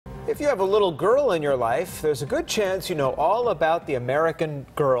If you have a little girl in your life, there's a good chance you know all about the American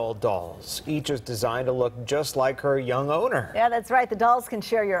Girl dolls. Each is designed to look just like her young owner. Yeah, that's right. The dolls can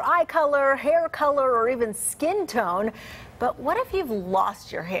share your eye color, hair color, or even skin tone. But what if you've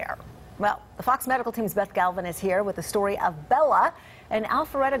lost your hair? Well, the Fox Medical Team's Beth Galvin is here with the story of Bella, an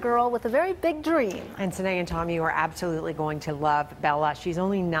Alpharetta girl with a very big dream. And Sine and Tom, you are absolutely going to love Bella. She's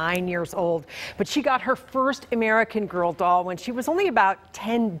only 9 years old, but she got her first American Girl doll when she was only about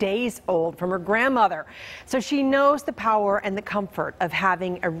 10 days old from her grandmother. So she knows the power and the comfort of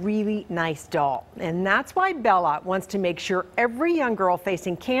having a really nice doll. And that's why Bella wants to make sure every young girl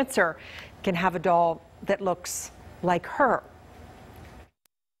facing cancer can have a doll that looks like her.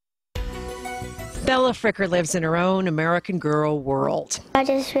 Bella Fricker lives in her own American Girl world. I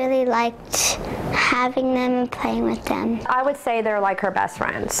just really liked having them and playing with them. I would say they're like her best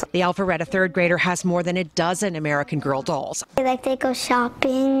friends. The Alpharetta third grader has more than a dozen American Girl dolls. Like they go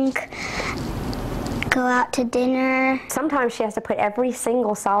shopping, go out to dinner. Sometimes she has to put every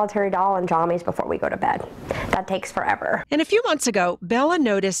single solitary doll in jammies before we go to bed. That takes forever. And a few months ago, Bella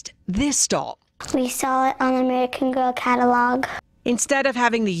noticed this doll. We saw it on the American Girl catalog. Instead of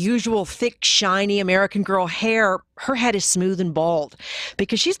having the usual thick, shiny American Girl hair, her head is smooth and bald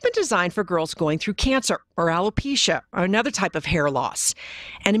because she's been designed for girls going through cancer or alopecia or another type of hair loss.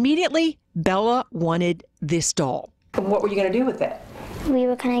 And immediately, Bella wanted this doll. What were you going to do with it? We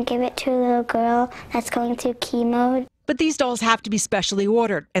were going to give it to a little girl that's going through chemo. But these dolls have to be specially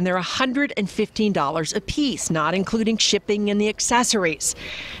ordered, and they're $115 a piece, not including shipping and the accessories.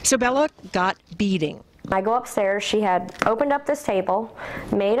 So Bella got beading. I go upstairs, she had opened up this table,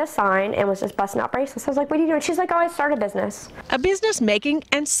 made a sign, and was just busting out bracelets. I was like, what are you doing? She's like, oh, I started a business. A business making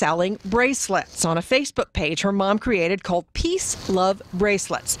and selling bracelets on a Facebook page her mom created called Peace Love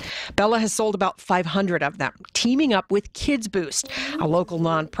Bracelets. Bella has sold about 500 of them, teaming up with Kids Boost, a local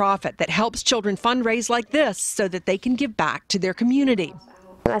nonprofit that helps children fundraise like this so that they can give back to their community.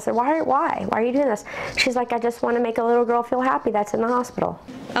 And I said, why are you doing this? She's like, I just want to make a little girl feel happy that's in the hospital.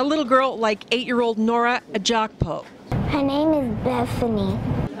 A little girl like 8-year-old Nora Ajakpo. Her name is Bethany.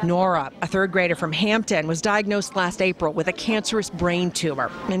 Nora, a third grader from Hampton, was diagnosed last April with a cancerous brain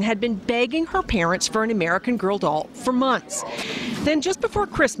tumor and had been begging her parents for an American Girl doll for months. Then just before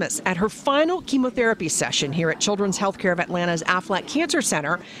Christmas, at her final chemotherapy session here at Children's Healthcare of Atlanta's Aflac Cancer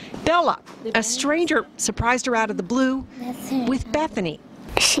Center, Bella, a stranger, surprised her out of the blue with Bethany.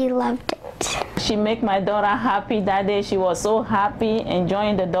 She loved it. She made my daughter happy that day. She was so happy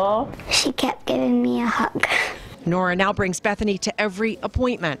enjoying the doll. She kept giving me a hug. Nora now brings Bethany to every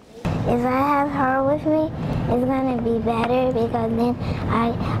appointment. If I have her with me, it's going to be better because then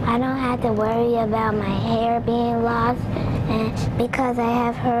I don't have to worry about my hair being lost and because I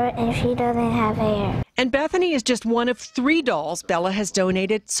have her and she doesn't have hair. And Bethany is just one of 3 dolls Bella has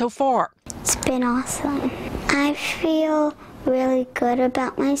donated so far. It's been awesome. I feel really good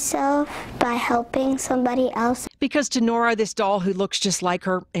about myself by helping somebody else. Because to Nora, this doll who looks just like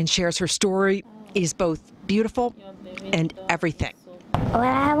her and shares her story is both beautiful and everything. What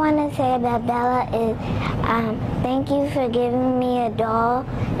I want to say about Bella is thank you for giving me a doll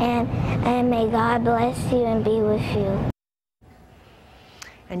and may God bless you and be with you.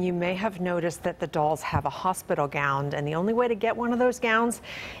 And you may have noticed that the dolls have a hospital gown, and the only way to get one of those gowns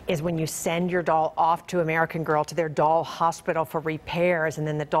is when you send your doll off to American Girl to their doll hospital for repairs, and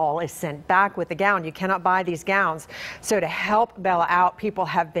then the doll is sent back with the gown. You cannot buy these gowns. So to help Bella out, people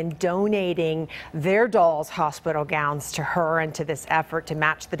have been donating their dolls' hospital gowns to her and to this effort to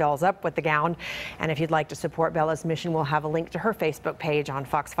match the dolls up with the gown. And if you'd like to support Bella's mission, we'll have a link to her Facebook page on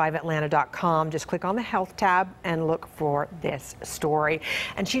fox5atlanta.com. Just click on the health tab and look for this story.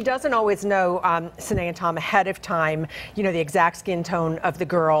 And she doesn't always know, Sine and Tom, ahead of time, you know, the exact skin tone of the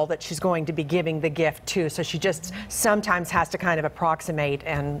girl that she's going to be giving the gift to. So she just sometimes has to kind of approximate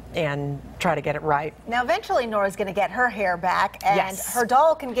and try to get it right. Now, eventually, Nora's going to get her hair back, and yes, her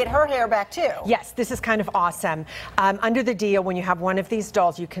doll can get her hair back, too. Yes, this is kind of awesome. Under the deal, when you have one of these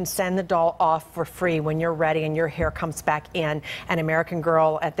dolls, you can send the doll off for free when you're ready and your hair comes back in. An American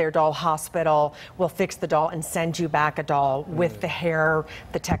Girl at their doll hospital will fix the doll and send you back a doll with the hair,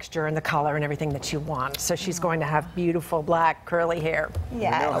 the texture and the color and everything that you want. So she's going to have beautiful black curly hair.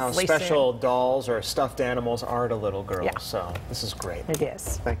 Yeah. You know how special dolls or stuffed animals are to little girls. Yeah. So this is great. It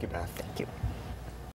is. Thank you, Beth. Thank you.